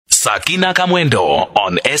Sakina Kamwendo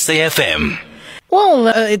on SAFM. Well,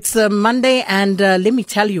 it's Monday and let me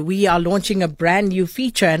tell you, we are launching a brand new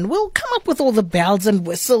feature and we'll come up with all the bells and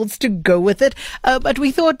whistles to go with it. But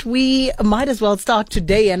we thought we might as well start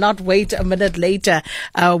today and not wait a minute later,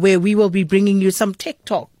 where we will be bringing you some tech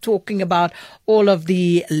talk, talking about all of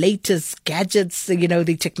the latest gadgets,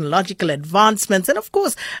 the technological advancements, and of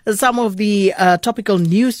course, some of the topical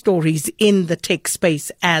news stories in the tech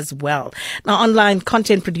space as well. Now, online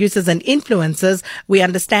content producers and influencers, we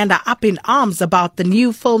understand, are up in arms about the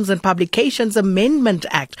new Films and Publications Amendment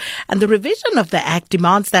Act. And the revision of the act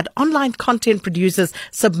demands that online content producers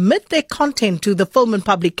submit their content to the Film and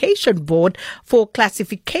Publication Board for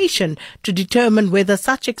classification to determine whether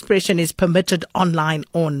such expression is permitted online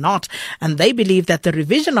or not. And they believe that the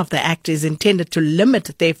revision of the act is intended to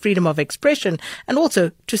limit their freedom of expression and also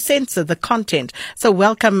to censor the content. So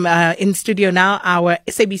welcome in studio now our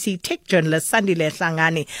SABC tech journalist, Sandile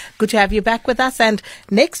Hlangani. Good to have you back with us. And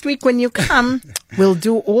next week when you come, we'll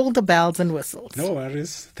do all the bells and whistles. No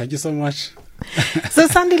worries. Thank you so much. So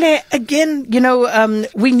Sandile, again,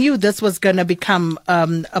 we knew this was going to become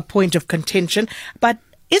a point of contention, but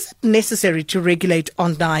is it necessary to regulate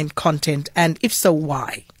online content? And if so,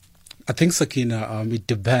 why? I think, Sakina, it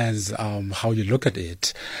depends how you look at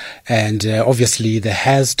it. And obviously, there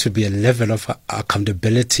has to be a level of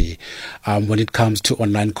accountability when it comes to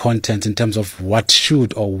online content in terms of what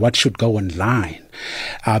should go online.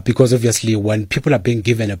 Because obviously when people are being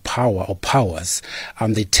given a power or powers,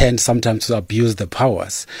 they tend sometimes to abuse the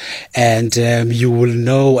powers. And you will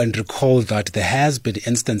know and recall that there has been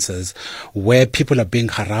instances where people are being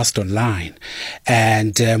harassed online.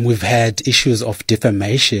 And we've had issues of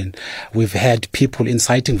defamation. We've had people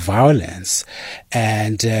inciting violence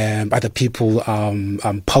and other people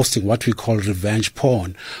posting what we call revenge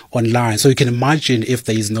porn online. So you can imagine if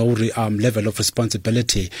there is no level of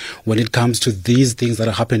responsibility when it comes to these things that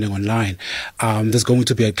are happening online, there's going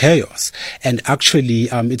to be a chaos. And actually,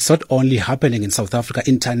 it's not only happening in South Africa.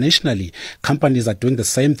 Internationally, companies are doing the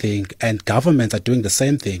same thing and governments are doing the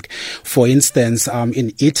same thing. For instance,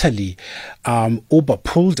 in Italy, Uber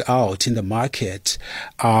pulled out in the market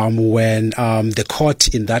when the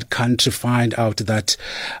court in that country found out that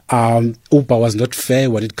Uber was not fair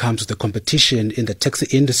when it comes to the competition in the taxi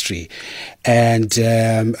industry. And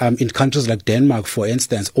in countries like Denmark, for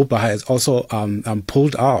instance, Uber has also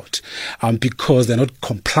pulled out because they're not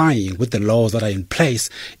complying with the laws that are in place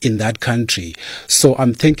in that country. So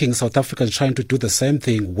I'm thinking South Africa is trying to do the same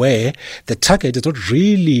thing where the target is not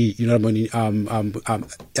really,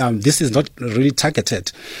 this is not really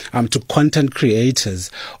targeted to content creators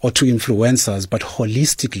or to influencers, but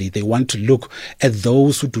holistically they want to look at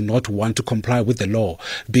those who do not want to comply with the law.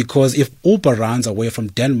 Because if Uber runs away from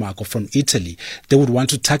Denmark or from Italy, they would want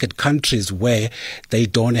to target countries where they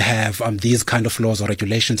don't have these kind of laws or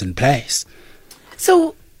regulations in place.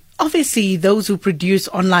 So obviously those who produce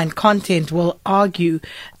online content will argue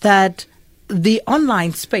that the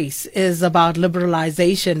online space is about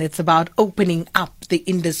liberalization. It's about opening up the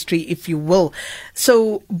industry, if you will.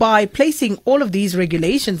 So by placing all of these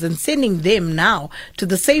regulations and sending them now to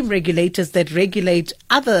the same regulators that regulate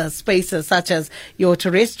other spaces, such as your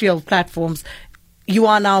terrestrial platforms, you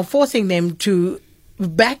are now forcing them to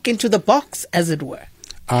back into the box, as it were.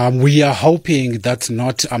 We are hoping that's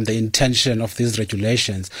not the intention of these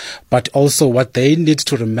regulations, but also what they need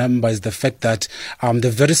to remember is the fact that the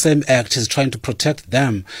very same act is trying to protect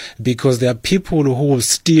them, because there are people who will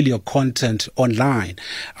steal your content online.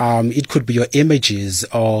 It could be your images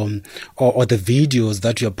or the videos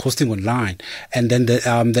that you're posting online, and then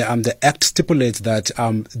the act stipulates that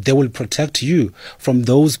they will protect you from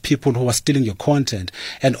those people who are stealing your content.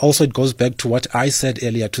 And also it goes back to what I said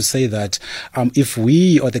earlier to say that if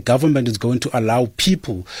we or the government is going to allow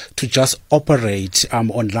people to just operate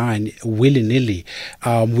online willy-nilly,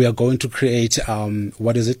 we are going to create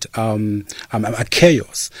a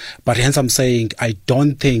chaos. But hence I'm saying I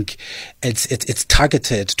don't think it's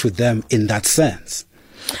targeted to them in that sense.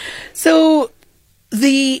 So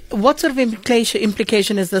what sort of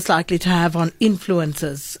implication is this likely to have on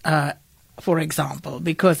influencers, for example?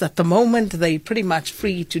 Because at the moment they're pretty much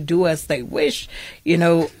free to do as they wish.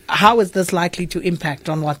 How is this likely to impact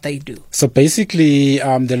on what they do? So basically,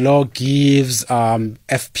 the law gives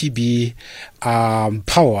FPB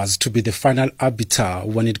powers to be the final arbiter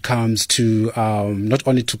when it comes to not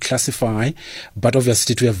only to classify, but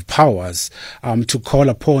obviously to have powers to call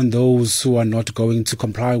upon those who are not going to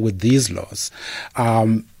comply with these laws.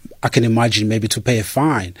 I can imagine maybe to pay a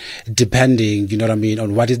fine, depending,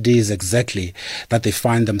 on what it is exactly that they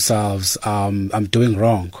find themselves doing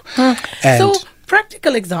wrong. So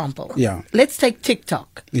Practical example. Yeah. Let's take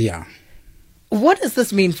TikTok. Yeah. What does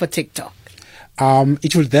this mean for TikTok?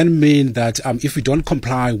 It will then mean that if we don't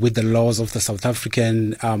comply with the laws of the South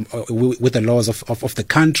African, with the laws of the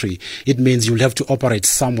country, it means you'll have to operate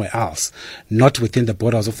somewhere else, not within the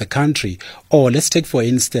borders of the country. Or let's take, for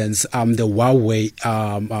instance, the Huawei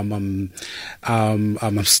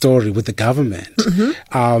story with the government.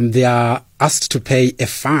 Mm-hmm. They are asked to pay a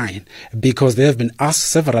fine because they have been asked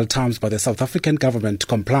several times by the South African government to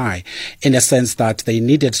comply, in a sense that they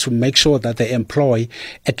needed to make sure that they employ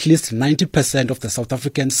at least 90% of the South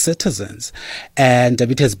African citizens. And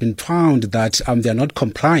it has been found that they are not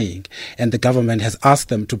complying, and the government has asked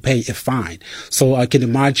them to pay a fine. So I can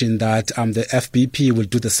imagine that the FBP will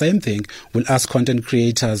do the same thing, will ask content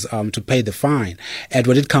creators to pay the fine. And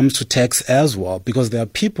when it comes to tax as well, because there are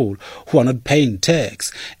people who are not paying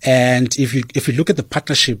tax, and if you look at the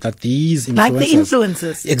partnership that these influencers, like the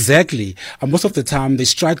influencers, exactly, most of the time they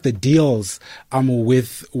strike the deals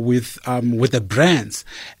with the brands,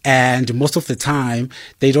 and most of the time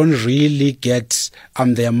they don't really get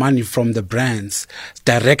their money from the brands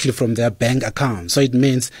directly from their bank account. So it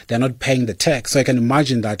means they're not paying the tax. So I can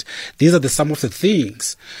imagine that these are some of the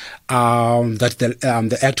things that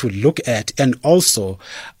the Act will look at, and also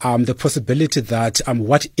the possibility that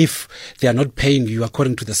what if they are not paying you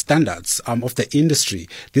according to the standards of the industry.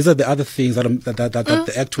 These are the other things that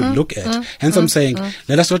the Act will look at. Hence, I'm saying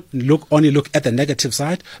let us not only look at the negative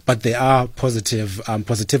side, but there are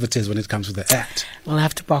positivities when it comes to the Act. We'll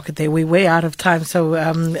have to park it there. We're way out of time, so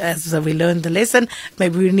as we learned the lesson,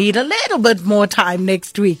 maybe we need a little bit more time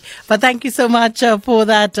next week. But thank you so much for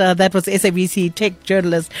that. That was SABC tech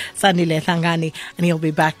journalist Sandile Hlangani, and he'll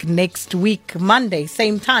be back next week, Monday,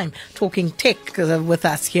 same time, talking tech with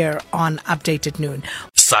us here on Updated Noon.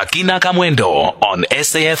 Sakina Kamwendo on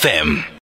SAFM.